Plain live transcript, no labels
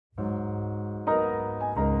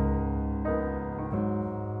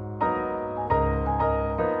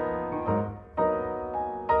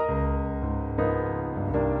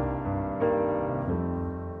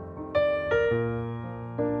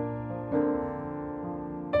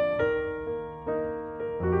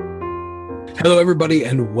Hello, everybody,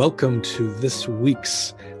 and welcome to this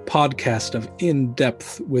week's podcast of In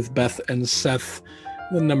Depth with Beth and Seth,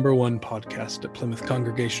 the number one podcast at Plymouth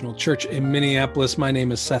Congregational Church in Minneapolis. My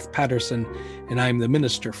name is Seth Patterson, and I'm the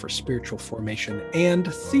Minister for Spiritual Formation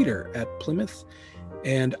and Theater at Plymouth.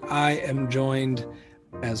 And I am joined,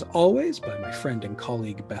 as always, by my friend and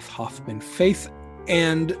colleague, Beth Hoffman-Faith.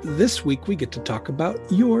 And this week we get to talk about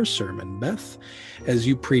your sermon, Beth, as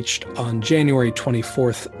you preached on January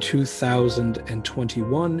 24th,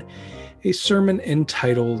 2021, a sermon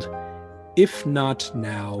entitled, "If Not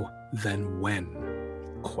Now, Then When?" ?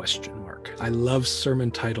 I love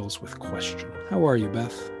sermon titles with question. How are you,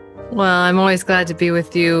 Beth? Well, I'm always glad to be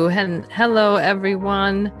with you. And hello,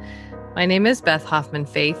 everyone. My name is Beth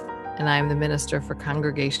Hoffman-Faith, and I'm the Minister for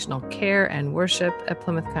Congregational Care and Worship at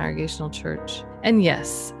Plymouth Congregational Church. And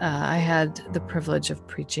yes, I had the privilege of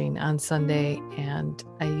preaching on Sunday, and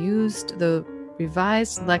I used the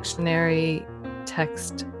Revised Lectionary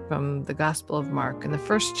text from the Gospel of Mark in the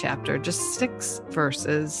first chapter, just 6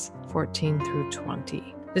 verses, 14 through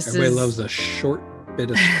 20. Everybody loves a short bit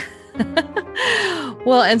of...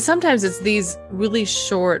 Well, and sometimes it's these really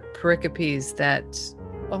short pericopes that,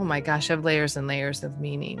 oh my gosh, have layers and layers of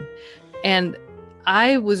meaning. And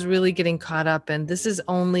I was really getting caught up, and this is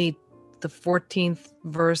only the 14th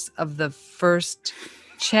verse of the first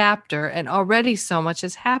chapter, and already so much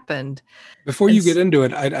has happened. Before you get into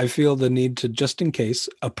it, I feel the need to, just in case,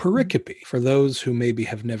 a pericope, for those who maybe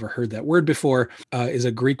have never heard that word before, is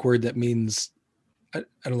a Greek word that means, I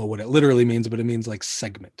don't know what it literally means, but it means like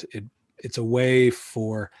segment. It's a way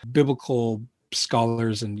for biblical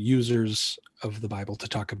scholars and users of the Bible to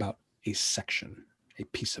talk about a section, a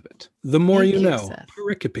piece of it. The more you know, Seth.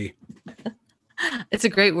 Pericope. It's a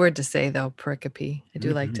great word to say, though, pericope.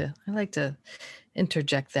 I like to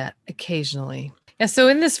interject that occasionally. Yeah, so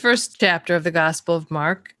in this first chapter of the Gospel of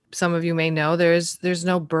Mark, some of you may know there's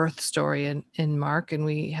no birth story in Mark, and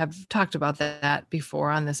we have talked about that before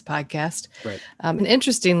on this podcast. Right. And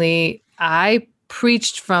interestingly, I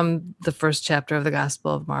preached from the first chapter of the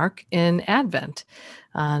Gospel of Mark in Advent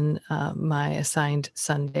on my assigned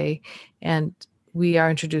Sunday, and we are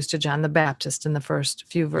introduced to John the Baptist in the first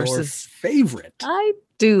few verses. Your favorite. I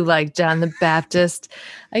do like John the Baptist.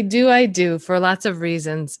 I do, for lots of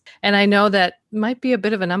reasons. And I know that might be a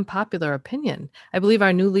bit of an unpopular opinion. I believe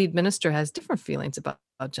our new lead minister has different feelings about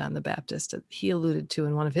John the Baptist that he alluded to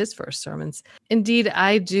in one of his first sermons. Indeed,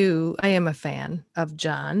 I do. I am a fan of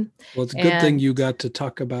John. Well, it's a good thing you got to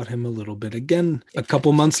talk about him a little bit again a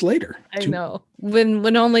couple months later. I know,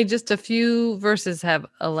 when only just a few verses have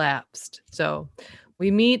elapsed. So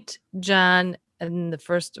we meet John in the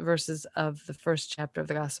first verses of the first chapter of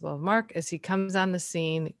the Gospel of Mark as he comes on the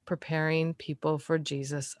scene preparing people for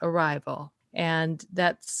Jesus' arrival. And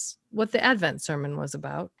that's what the Advent sermon was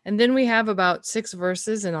about. And then we have about 6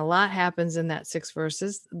 verses, and a lot happens in that 6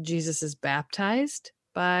 verses. Jesus is baptized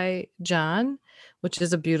by John, which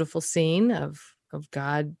is a beautiful scene of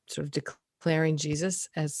God sort of declaring Jesus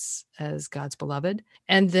as God's beloved.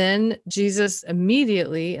 And then Jesus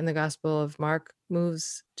immediately in the Gospel of Mark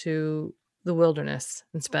moves to the wilderness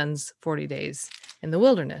and spends 40 days in the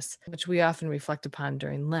wilderness, which we often reflect upon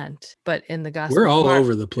during Lent. But in the Gospel We're all of Mark,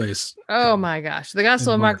 over the place. Oh my gosh. The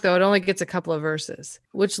Gospel of Mark, though, it only gets a couple of verses,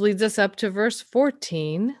 which leads us up to verse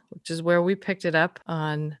 14, which is where we picked it up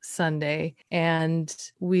on Sunday. And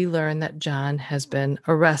we learn that John has been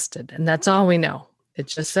arrested. And that's all we know. It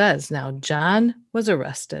just says, now John was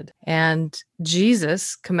arrested, and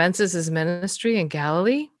Jesus commences his ministry in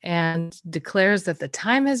Galilee and declares that the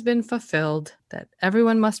time has been fulfilled, that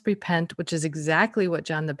everyone must repent, which is exactly what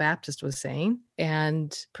John the Baptist was saying,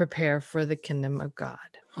 and prepare for the kingdom of God.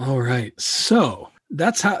 All right. So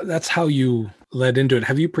that's how you led into it.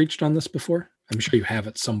 Have you preached on this before? I'm sure you have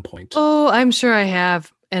at some point. Oh, I'm sure I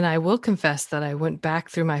have. And I will confess that I went back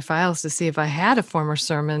through my files to see if I had a former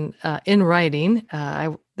sermon in writing.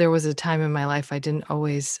 There was a time in my life I didn't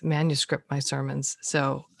always manuscript my sermons.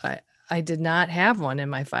 So I did not have one in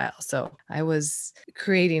my file. So I was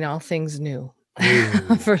creating all things new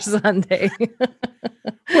for Sunday.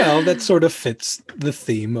 Well, that sort of fits the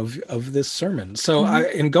theme of this sermon. So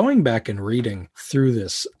in going back and reading through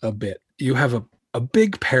this a bit, you have a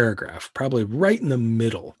big paragraph, probably right in the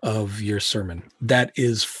middle of your sermon, that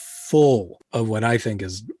is full of what I think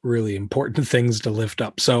is really important things to lift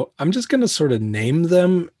up. So I'm just going to sort of name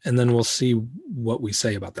them, and then we'll see what we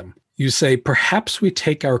say about them. You say, perhaps we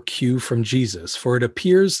take our cue from Jesus, for it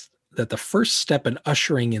appears that the first step in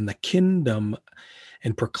ushering in the kingdom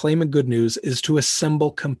and proclaiming good news is to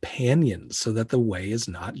assemble companions so that the way is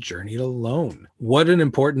not journeyed alone. What an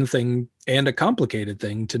important thing and a complicated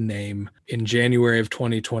thing to name in January of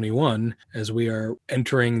 2021 as we are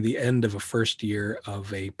entering the end of a first year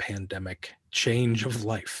of a pandemic change of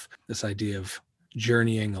life. This idea of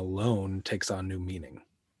journeying alone takes on new meaning.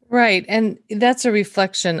 Right. And that's a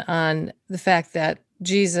reflection on the fact that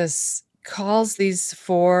Jesus calls these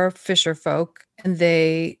 4 fisher folk and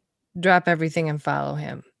they drop everything and follow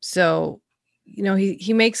him. So,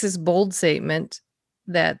 he makes this bold statement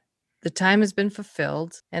that the time has been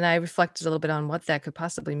fulfilled. And I reflected a little bit on what that could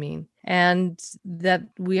possibly mean. And that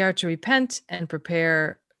we are to repent and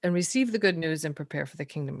prepare and receive the good news and prepare for the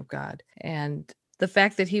kingdom of God. And the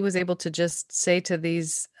fact that he was able to just say to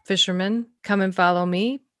these fishermen, come and follow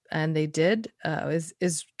me, and they did,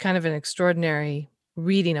 is kind of an extraordinary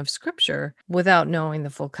reading of scripture without knowing the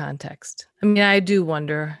full context. I mean, I do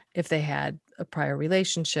wonder if they had a prior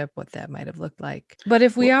relationship, what that might have looked like. But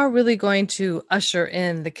if we are really going to usher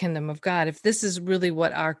in the kingdom of God, if this is really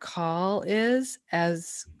what our call is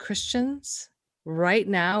as Christians right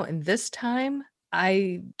now in this time,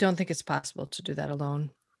 I don't think it's possible to do that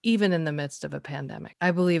alone, even in the midst of a pandemic.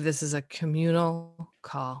 I believe this is a communal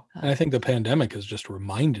call. And I think the pandemic has just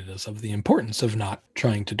reminded us of the importance of not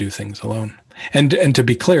trying to do things alone. And to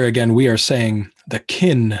be clear, again, we are saying the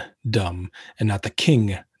kingdom and not the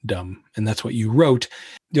kingdom. And that's what you wrote.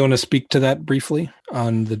 Do you want to speak to that briefly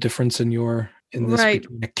on the difference in this right.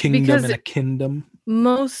 between a kingdom and a kingdom?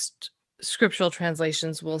 Most scriptural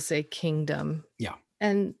translations will say kingdom. Yeah.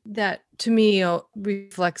 And that to me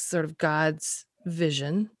reflects sort of God's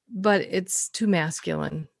vision, but it's too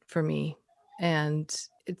masculine for me. And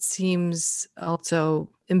it seems also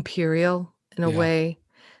imperial in a way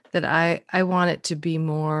that I want it to be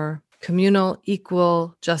more communal,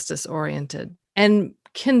 equal, justice oriented. And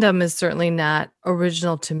kingdom is certainly not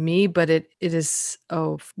original to me, but it is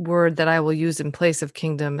a word that I will use in place of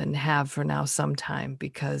kingdom and have for now some time,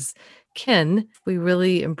 because we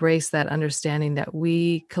really embrace that understanding that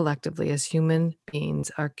we collectively as human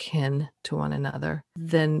beings are kin to one another,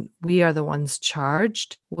 then we are the ones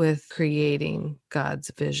charged with creating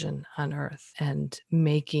God's vision on earth and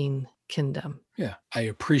making kingdom. Yeah, I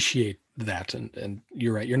appreciate that. And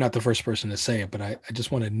you're right. You're not the first person to say it, but I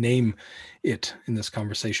just want to name it in this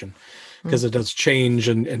conversation because it does change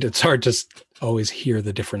and it's hard to always hear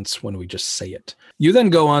the difference when we just say it. You then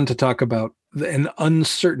go on to talk about an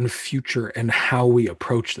uncertain future and how we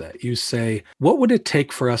approach that. You say, what would it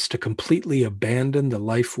take for us to completely abandon the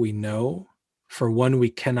life we know for one we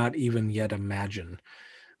cannot even yet imagine,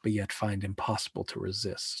 but yet find impossible to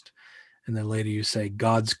resist? And then later you say,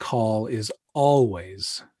 God's call is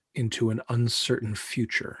always into an uncertain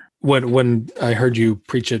future. When I heard you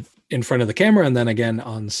preach it in front of the camera and then again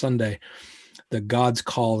on Sunday, the God's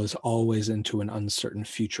call is always into an uncertain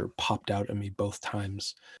future popped out at me both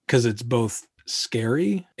times because it's both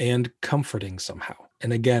scary and comforting somehow.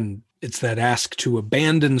 And again, it's that ask to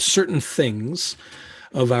abandon certain things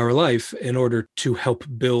of our life in order to help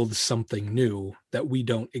build something new that we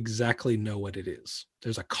don't exactly know what it is.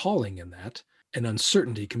 There's a calling in that, and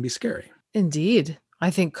uncertainty can be scary. Indeed. I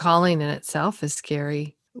think calling in itself is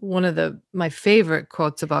scary. One of my favorite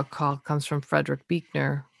quotes about call comes from Frederick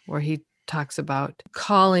Buechner, where he talks about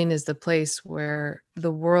calling is the place where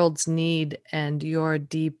the world's need and your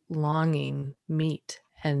deep longing meet.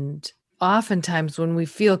 And oftentimes when we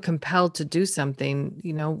feel compelled to do something,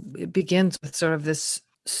 it begins with sort of this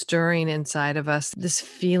stirring inside of us, this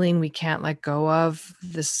feeling we can't let go of,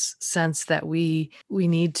 this sense that we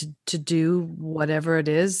need to do whatever it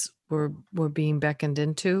is we're being beckoned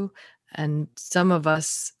into. And some of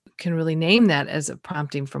us can really name that as a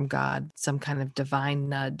prompting from God, some kind of divine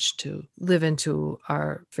nudge to live into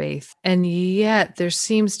our faith. And yet there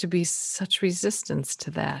seems to be such resistance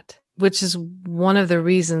to that, which is one of the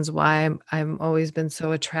reasons why I've always been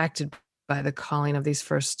so attracted by the calling of these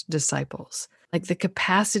first disciples. Like the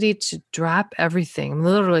capacity to drop everything.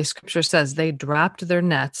 Literally, scripture says they dropped their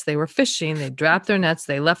nets. They were fishing. They dropped their nets.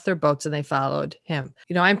 They left their boats and they followed him.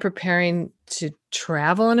 I'm preparing to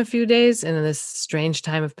travel in a few days in this strange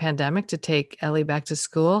time of pandemic to take Ellie back to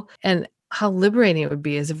school. And how liberating it would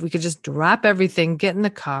be is if we could just drop everything, get in the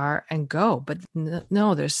car and go. But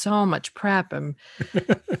no, there's so much prep and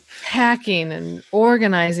packing and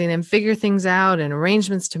organizing and figure things out and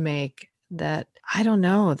arrangements to make that I don't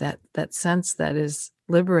know, that sense that is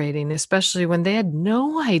liberating, especially when they had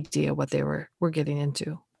no idea what they were getting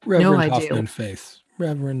into. Reverend no idea. Hoffman Faith.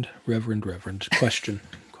 Reverend. Question.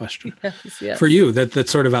 Yes. For you,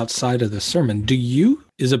 that's sort of outside of the sermon.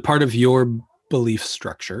 Is it part of your belief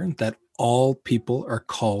structure that all people are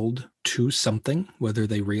called to something, whether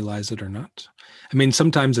they realize it or not. I mean,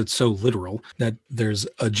 sometimes it's so literal that there's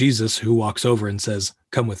a Jesus who walks over and says,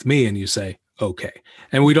 "Come with me," and you say, "Okay."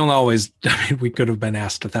 And we don't always, I mean, we could have been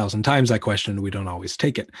asked 1,000 times that question, and we don't always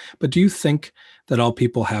take it. But do you think that all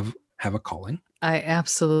people have a calling? I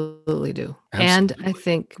absolutely do. Absolutely. And I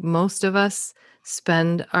think most of us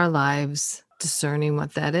spend our lives discerning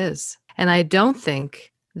what that is. And I don't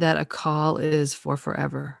think that a call is for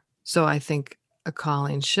forever. So I think a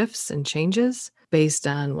calling shifts and changes based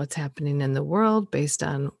on what's happening in the world, based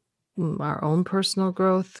on our own personal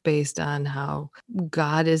growth, based on how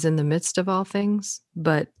God is in the midst of all things.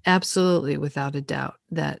 But absolutely, without a doubt,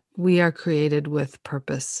 that we are created with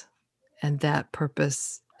purpose. And that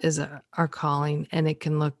purpose is our calling, and it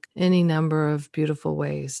can look any number of beautiful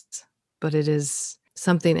ways, but it is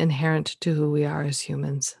something inherent to who we are as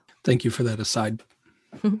humans. Thank you for that aside.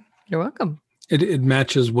 You're welcome. It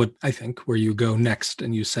matches what I think where you go next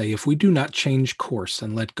and you say, if we do not change course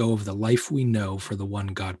and let go of the life we know for the one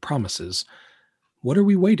God promises, what are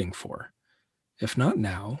we waiting for? If not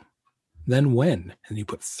now, then when? And you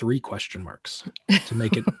put 3 question marks to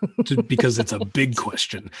make it because it's a big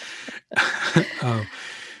question.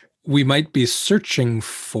 We might be searching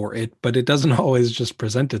for it, but it doesn't always just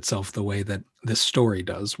present itself the way that this story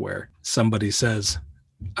does, where somebody says,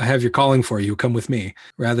 "I have your calling for you, come with me."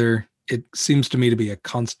 Rather, it seems to me to be a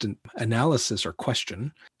constant analysis or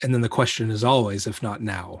question. And then the question is always, if not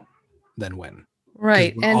now, then when?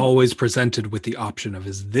 Right. We're always presented with the option of,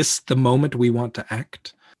 is this the moment we want to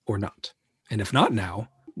act or not? And if not now,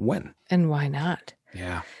 when? And why not?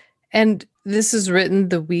 Yeah. And this is written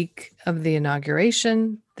the week of the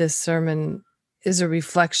inauguration. This sermon is a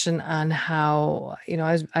reflection on how,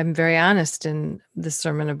 I'm very honest in this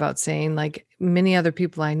sermon about saying, like many other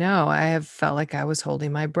people I know, I have felt like I was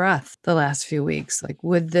holding my breath the last few weeks. Like,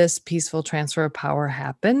 would this peaceful transfer of power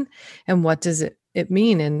happen? And what does it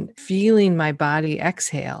mean? And feeling my body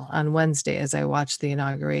exhale on Wednesday as I watched the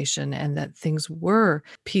inauguration, and that things were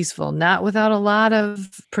peaceful, not without a lot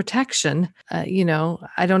of protection. I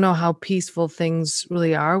don't know how peaceful things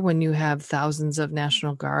really are when you have thousands of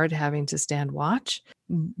National Guard having to stand watch,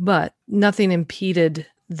 but nothing impeded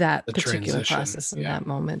that particular process in that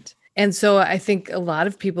moment. And so I think a lot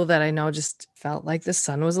of people that I know just felt like the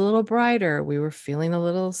sun was a little brighter. We were feeling a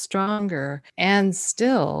little stronger. And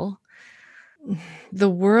still, the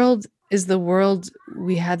world is the world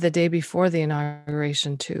we had the day before the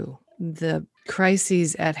inauguration too. The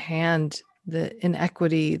crises at hand, the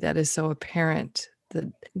inequity that is so apparent,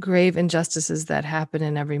 the grave injustices that happen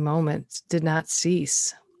in every moment did not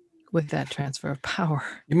cease with that transfer of power.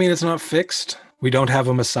 You mean it's not fixed? We don't have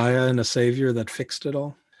a Messiah and a Savior that fixed it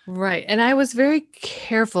all? Right. And I was very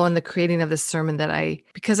careful in the creating of this sermon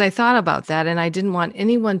because I thought about that, and I didn't want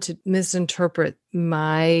anyone to misinterpret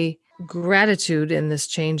my gratitude in this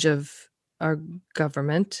change of our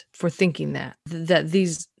government for thinking that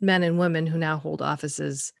these men and women who now hold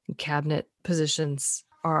offices and cabinet positions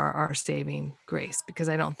are our saving grace, because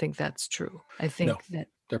I don't think that's true. I think that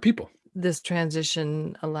they're people. This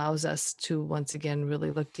transition allows us to once again really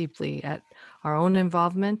look deeply at our own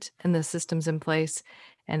involvement in the systems in place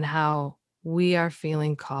and how we are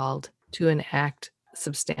feeling called to enact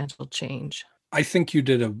substantial change. I think you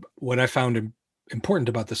did what I found important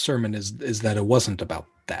about the sermon is that it wasn't about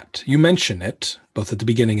that. You mention it both at the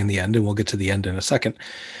beginning and the end, and we'll get to the end in a second,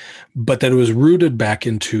 but that it was rooted back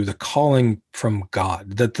into the calling from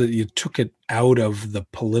God, that you took it out of the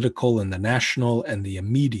political and the national and the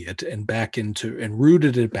immediate and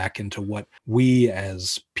rooted it back into what we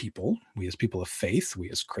as people of faith, we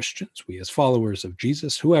as Christians, we as followers of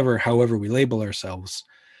Jesus, however we label ourselves,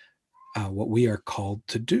 what we are called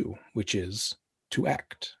to do, which is to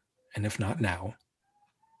act. And if not now,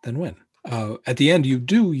 then when? At the end, you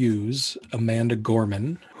do use Amanda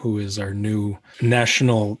Gorman, who is our new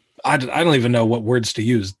national, I don't even know what words to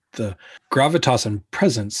use, the gravitas and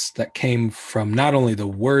presence that came from not only the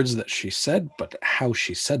words that she said, but how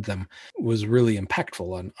she said them was really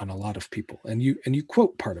impactful on a lot of people. And you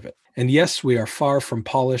quote part of it. And yes, we are far from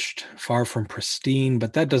polished, far from pristine,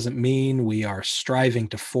 but that doesn't mean we are striving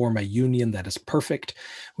to form a union that is perfect.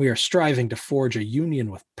 We are striving to forge a union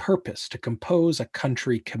with purpose, to compose a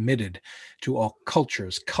country committed to all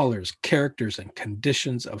cultures, colors, characters, and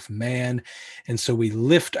conditions of man. And so we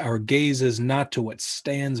lift our gazes not to what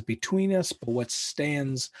stands between us, but what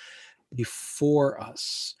stands before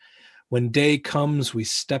us. When day comes, we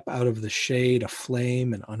step out of the shade,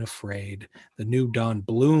 aflame and unafraid. The new dawn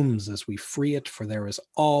blooms as we free it, for there is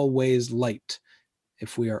always light,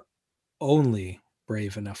 if we are only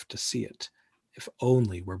brave enough to see it, if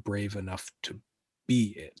only we're brave enough to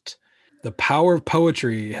be it. The power of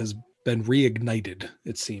poetry has been reignited,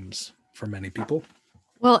 it seems, for many people.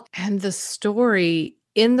 Well, and the story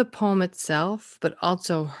in the poem itself, but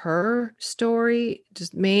also her story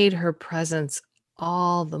just made her presence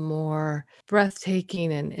all the more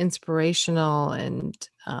breathtaking and inspirational. And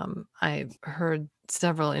I've heard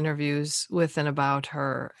several interviews with and about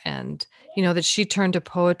her, and that she turned to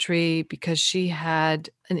poetry because she had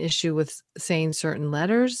an issue with saying certain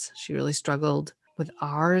letters. She really struggled with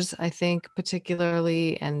ours, I think,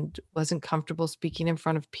 particularly, and wasn't comfortable speaking in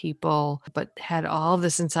front of people, but had all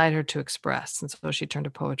this inside her to express. And so she turned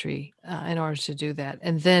to poetry in order to do that.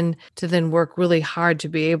 And then to work really hard to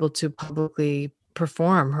be able to publicly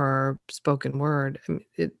perform her spoken word.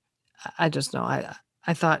 I just know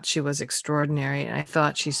I thought she was extraordinary. And I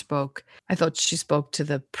thought she spoke to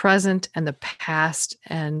the present and the past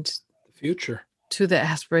and the future, to the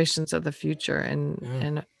aspirations of the future,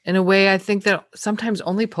 and in a way I think that sometimes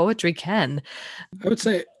only poetry can. I would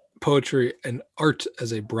say poetry and art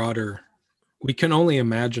as a broader, we can only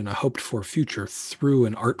imagine a hoped for future through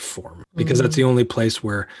an art form, because that's the only place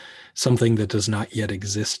where something that does not yet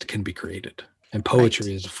exist can be created. And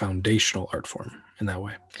poetry is a foundational art form in that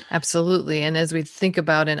way. Absolutely. And as we think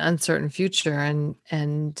about an uncertain future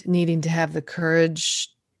and needing to have the courage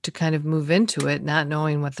to kind of move into it, not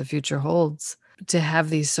knowing what the future holds, to have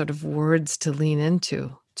these sort of words to lean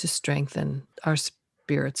into to strengthen our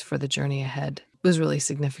spirits for the journey ahead was really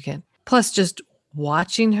significant. Plus, just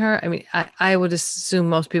watching her, I mean, I would assume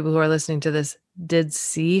most people who are listening to this did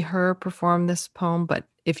see her perform this poem, but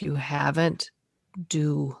if you haven't,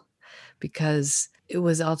 do, because it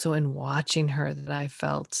was also in watching her that I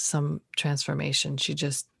felt some transformation.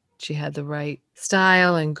 She had the right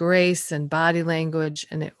style and grace and body language,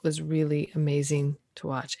 and it was really amazing to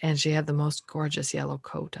watch. And she had the most gorgeous yellow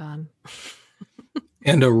coat on.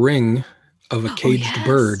 And a ring of a caged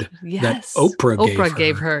bird that Oprah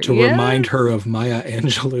gave her to remind her of Maya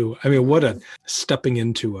Angelou. I mean, what a stepping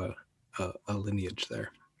into a lineage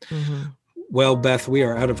there. Mm-hmm. Well, Beth, we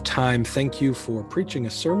are out of time. Thank you for preaching a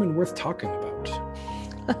sermon worth talking about.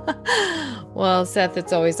 Well, Seth,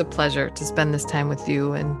 it's always a pleasure to spend this time with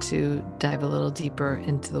you and to dive a little deeper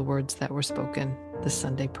into the words that were spoken this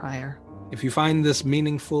Sunday prior. If you find this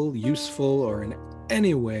meaningful, useful, or in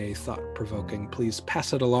any way thought-provoking, please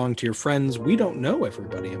pass it along to your friends. We don't know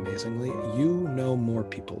everybody, amazingly. You know more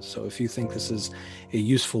people. So if you think this is a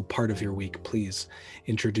useful part of your week, please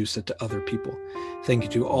introduce it to other people. Thank you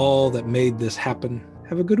to all that made this happen.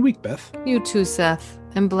 Have a good week, Beth. You too, Seth,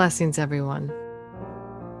 and blessings, everyone.